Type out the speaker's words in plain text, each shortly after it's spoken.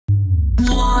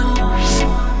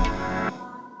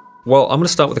Well, I'm going to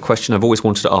start with a question I've always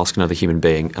wanted to ask another human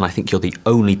being, and I think you're the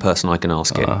only person I can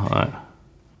ask it. Right.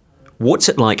 What's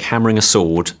it like hammering a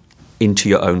sword into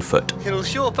your own foot? It'll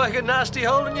sure poke a nasty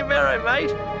hole in your marrow,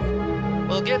 mate.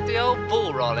 We'll get the old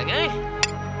ball rolling, eh?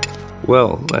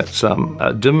 Well, that's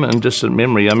a dim and distant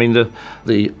memory. I mean,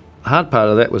 the hard part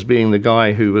of that was being the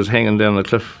guy who was hanging down the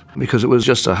cliff, because it was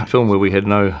just a film where we had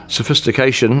no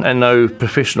sophistication and no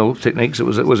professional techniques. It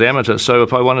was amateur. So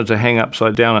if I wanted to hang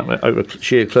upside down over a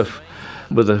sheer cliff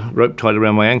with a rope tied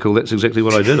around my ankle, that's exactly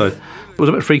what I did. It was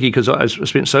a bit freaky because I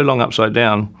spent so long upside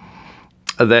down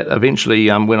that eventually,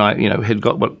 when I had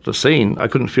got the scene, I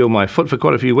couldn't feel my foot for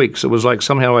quite a few weeks. It was like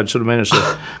somehow I'd sort of managed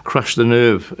to crush the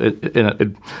nerve in it.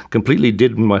 It completely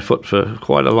deadened my foot for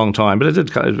quite a long time, but it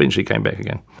eventually came back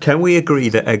again. Can we agree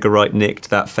that Edgar Wright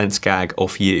nicked that fence gag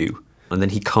off you, and then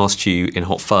he cast you in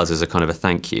Hot Fuzz as a kind of a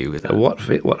thank you? What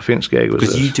fence gag was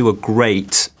this? Because you do a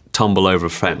great tumble over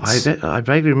a fence. I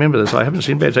vaguely remember this. I haven't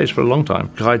seen Bad Taste for a long time.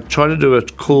 I tried to do a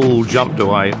cool jump,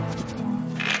 but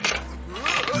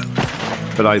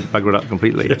I buggered up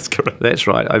completely. Yes, correct. That's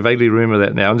right. I vaguely remember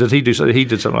that now. And did he do so? He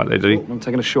did something like that, did he? I'm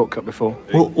taking a shortcut before.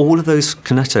 Well, all of those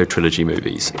Cornetto Trilogy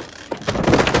movies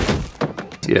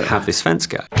have this fence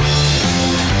gag.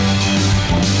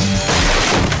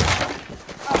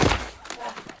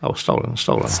 Oh, stolen.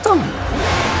 Stolen.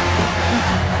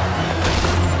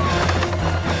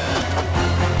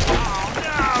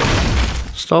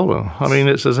 Stolen. I mean,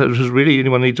 does really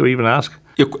anyone need to even ask?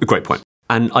 Great point.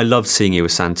 And I love seeing you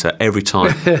as Santa. Every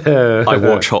time I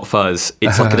watch Hot Fuzz,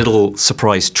 it's like a little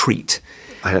surprise treat.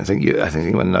 I don't think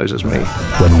anyone knows it's me.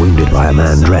 When wounded by a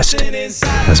man dressed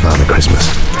as Father Christmas.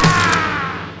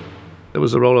 It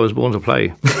was the role I was born to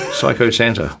play, Psycho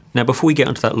Santa. Now, before we get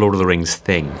onto that Lord of the Rings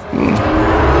thing,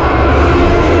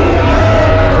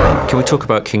 can we talk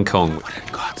about King Kong? What in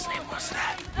God's name was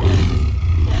that?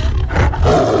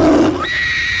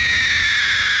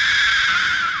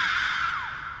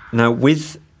 Now,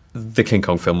 with the King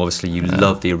Kong film, obviously you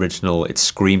love the original, it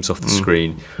screams off the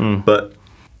screen, but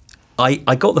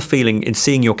I got the feeling in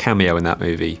seeing your cameo in that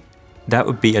movie, that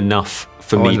would be enough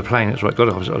for me. On the plane, that's right. God,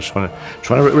 I was trying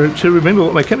to remember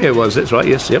what my cameo was. That's right,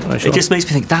 yes, yep. It just makes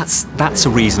me think that's a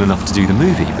reason enough to do the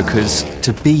movie, because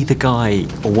to be the guy,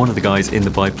 or one of the guys in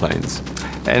the biplanes.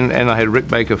 And I had Rick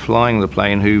Baker flying the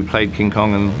plane, who played King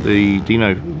Kong in the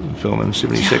Dino film in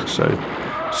 '76,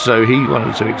 so he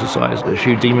wanted to exercise a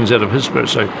few demons out of his spirit,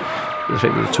 so the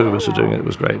fact that the two of us are doing it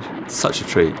was great. Such a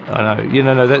treat. I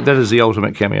know. That is the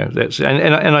ultimate cameo.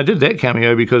 And I did that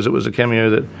cameo because it was a cameo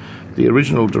that the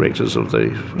original directors of the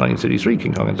 1933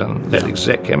 King Kong had done, that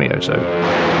exact cameo, so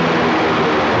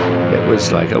it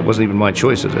was like, it wasn't even my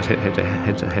choice, it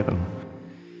had to happen.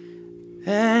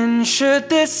 And should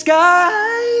the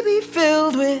sky be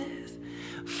filled with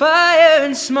fire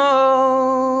and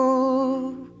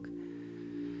smoke,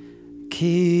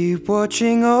 keep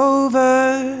watching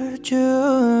over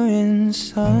during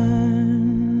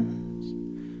suns.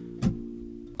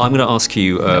 I'm going to ask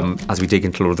you, as we dig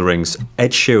into Lord of the Rings,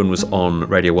 Ed Sheeran was on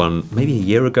Radio 1 maybe a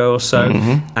year ago or so,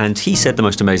 and he said the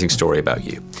most amazing story about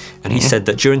you. And he said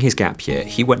that during his gap year,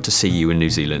 he went to see you in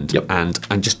New Zealand,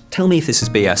 and just tell me if this is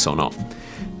BS or not,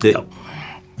 that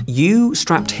you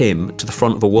strapped him to the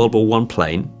front of a World War I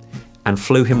plane and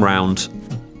flew him round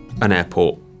an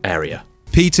airport area.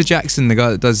 Peter Jackson, the guy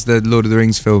that does the Lord of the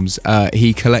Rings films,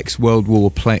 he collects World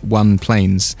War I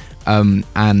planes,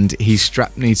 and he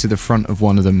strapped me to the front of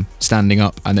one of them, standing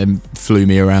up, and then flew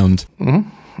me around.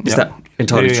 Is that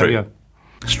entirely true? Yeah.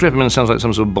 Strap him in sounds like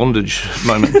some sort of bondage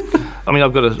moment. I mean,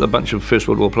 I've got a bunch of First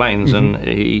World War planes, and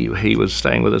he was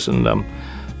staying with us, and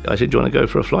I said, do you want to go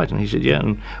for a flight? And he said, yeah.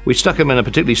 And we stuck him in a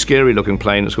particularly scary-looking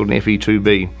plane. It's called an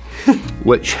FE-2B,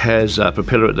 which has a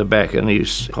propeller at the back, and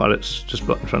his pilot's just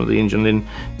in front of the engine. Then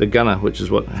the gunner, which is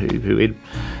who Ed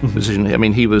positioned. I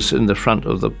mean, he was in the front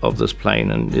of this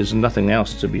plane, and there's nothing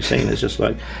else to be seen. It's just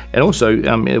like, and also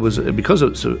it was because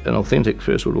it's an authentic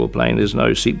First World War plane. There's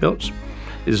no seat belts.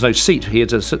 There's no seat. He had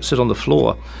to sit on the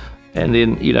floor, and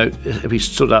then if he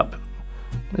stood up,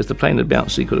 as the plane had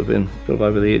bounced, he could have been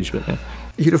over the edge, but. Yeah.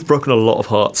 You'd have broken a lot of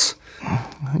hearts.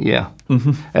 Yeah.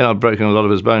 And I've broken a lot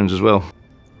of his bones as well.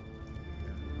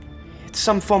 It's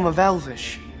some form of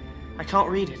Elvish. I can't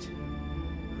read it.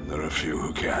 There are few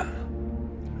who can.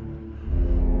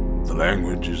 The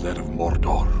language is that of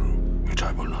Mordor, which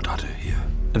I will not utter here.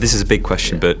 And this is a big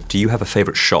question, but do you have a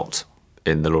favourite shot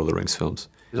in the Lord of the Rings films?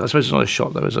 I suppose it's not a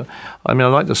shot, though. I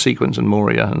like the sequence in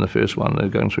Moria, in the first one, they're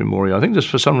going through Moria. I think just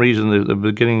for some reason, the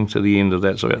beginning to the end of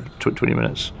that's about 20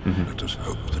 minutes. Let us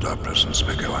hope that our presence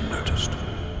may go unnoticed.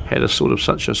 Had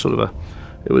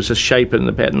it was a shape in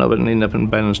the pattern of it, and ended up in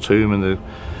Banner's tomb, and the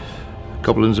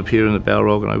goblins appear in the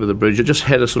Balrog and over the bridge. It just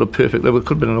had a sort of perfect, there could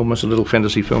have been almost a little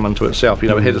fantasy film unto itself. You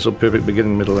know, it had a sort of perfect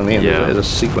beginning, middle and end. Yeah. It had a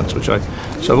sequence, so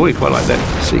I've always quite liked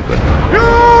that sequence.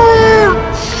 You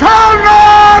shall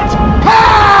not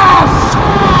pass!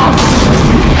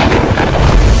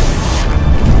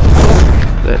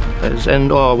 That is, and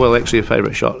well, actually a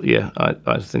favourite shot, yeah,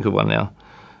 I think of one now.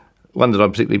 One that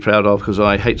I'm particularly proud of because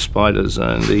I hate spiders,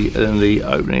 and the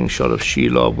opening shot of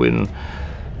Shelob when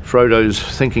Frodo's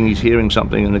thinking he's hearing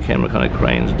something and the camera kind of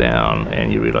cranes down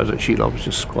and you realise that Shelob is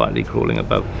just quietly crawling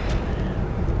above.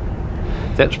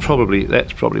 That's probably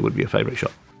would be a favourite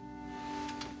shot.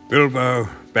 Bilbo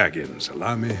Baggins,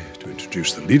 allow me to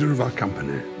introduce the leader of our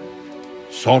company,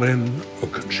 Soren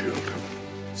Oakenshield.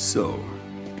 So,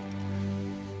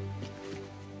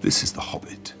 this is the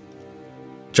Hobbit.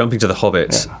 Jumping to the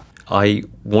Hobbit, yeah. I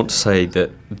want to say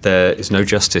that there is no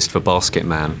justice for Basket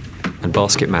Man, and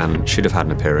Basket Man should have had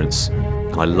an appearance,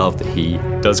 and I love that he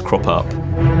does crop up.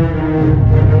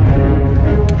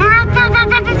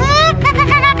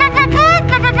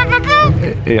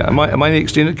 Yeah, am I in the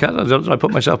extended cut? I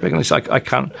put myself back in this. I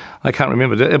can't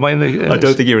remember. Am I in the? I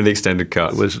don't think you're in the extended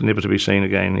cut. It was never to be seen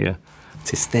again. Yeah, it's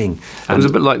his thing. It was a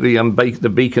bit like the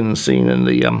beacon scene in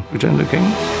the Return of the King.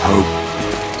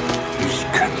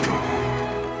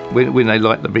 When they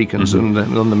light the beacons on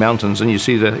the mountains, and you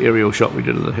see the aerial shot we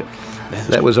did of the hip.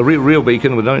 That was a real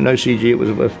beacon with no CG. It was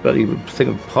a bloody thing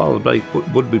of pile of bloody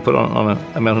wood we put on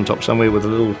a mountaintop somewhere with a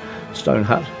little stone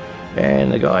hut.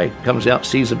 And the guy comes out,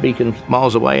 sees the beacon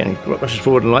miles away, and he rushes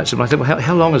forward and lights it. And I think, well,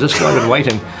 how long has this guy been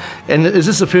waiting? And is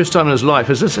this the first time in his life?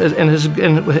 Is this and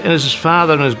his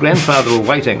father and his grandfather were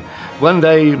waiting? One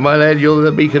day, my lad, you're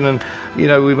the beacon, and you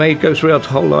know we may go through our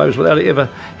whole lives without ever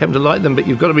having to light them, but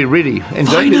you've got to be ready, and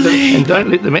don't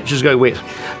let the matches go wet.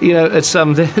 You know, it's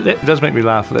that does make me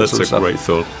laugh. That's a great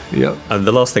thought. Yeah. And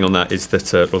the last thing on that is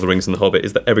that Lord of the Rings and the Hobbit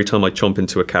is that every time I chomp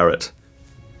into a carrot,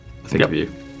 I think of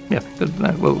you. Yeah, good.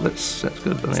 No, well, that's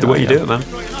good. It's the way you do it, man.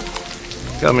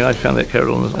 I mean, I found that carrot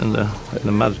in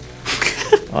the mud.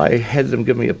 I had them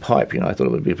give me a pipe. You know, I thought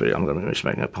it would be I'm going to be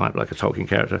smoking a pipe like a Tolkien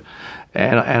character,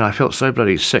 and I felt so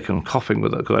bloody sick and coughing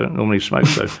with it because I don't normally smoke.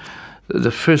 So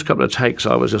the first couple of takes,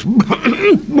 I was just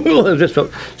I just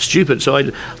felt stupid. So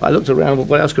I looked around.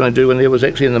 What else can I do? And there was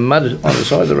actually in the mud on the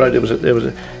side of the road. There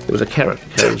was a carrot.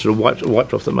 Sort of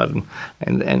wiped off the mud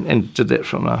and did that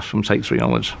from take 3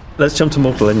 onwards. Let's jump to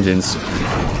Mortal Engines.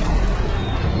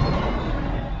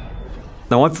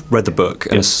 Now, I've read the book,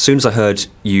 and as soon as I heard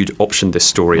you'd optioned this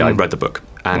story, I read the book,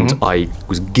 and I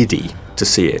was giddy to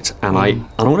see it. And I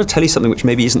want to tell you something which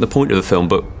maybe isn't the point of the film,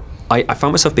 but I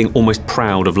found myself being almost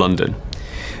proud of London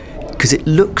because it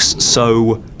looks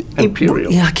so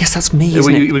imperial. Yeah, I guess that's me.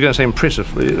 Isn't it? You were going to say impressive.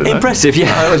 Impressive,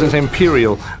 yeah. I was going to say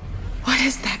imperial. What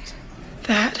is that?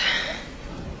 That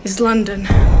is London.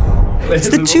 It's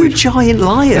the 2 giant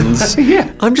lions.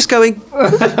 Yeah. I'm just going, good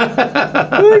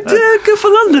for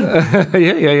London.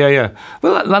 Yeah.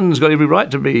 Well, London's got every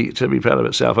right to be proud of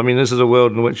itself. I mean, this is a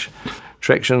world in which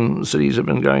traction cities have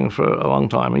been going for a long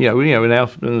time. And,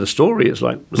 in the story, it's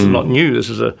like, this is not new. This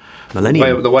is the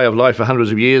way of life for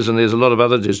hundreds of years, and there's a lot of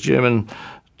others. There's German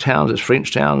towns, there's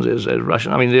French towns, there's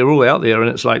Russian. I mean, they're all out there, and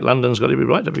it's like London's got every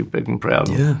right to be big and proud.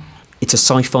 Yeah. It's a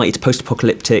sci-fi, it's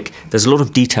post-apocalyptic, there's a lot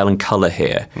of detail and colour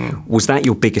here. Was that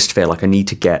your biggest fear, like I need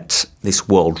to get this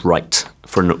world right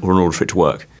in order for it to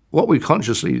work? What we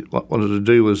consciously wanted to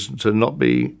do was to not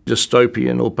be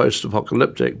dystopian or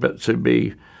post-apocalyptic, but to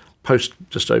be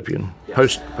post-dystopian,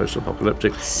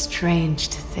 post-apocalyptic. Strange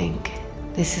to think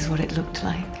this is what it looked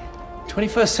like.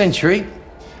 21st century?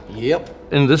 Yep.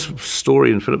 In this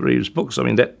story in Philip Reeve's books, I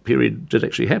mean, that period did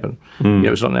actually happen.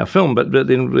 It's not in our film, but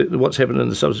then what's happened in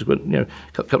the subsequent,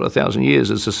 couple of thousand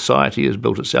years is society has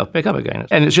built itself back up again.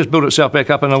 And it's just built itself back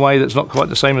up in a way that's not quite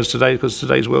the same as today, because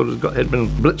today's world had been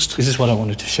blitzed. This is what I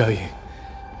wanted to show you.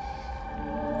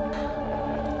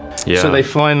 Yeah. So they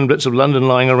find bits of London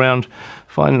lying around,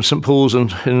 find St Paul's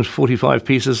in 45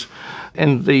 pieces,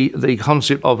 and the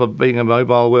concept of being a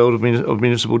mobile world of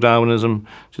municipal Darwinism,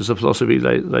 which is a philosophy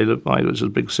they live by, which is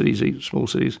big cities eat small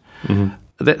cities.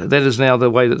 That is now the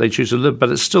way that they choose to live,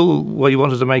 but it's still, you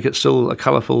wanted to make it still a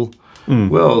colourful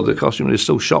world. The costume, there's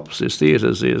still shops, there's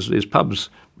theatres, there's pubs,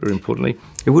 very importantly.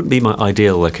 It wouldn't be my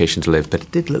ideal location to live, but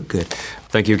it did look good.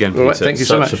 Thank you again, Peter. All right, thank you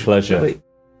so much. Such a pleasure.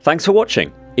 Thanks for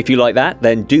watching. If you like that,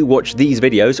 then do watch these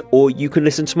videos, or you can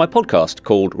listen to my podcast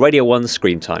called Radio 1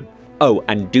 Screen Time. Oh,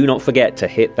 and do not forget to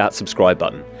hit that subscribe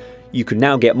button. You can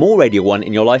now get more Radio 1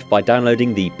 in your life by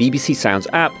downloading the BBC Sounds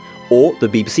app or the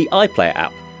BBC iPlayer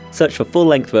app. Search for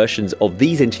full-length versions of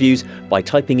these interviews by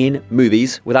typing in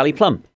Movies with Ali Plumb.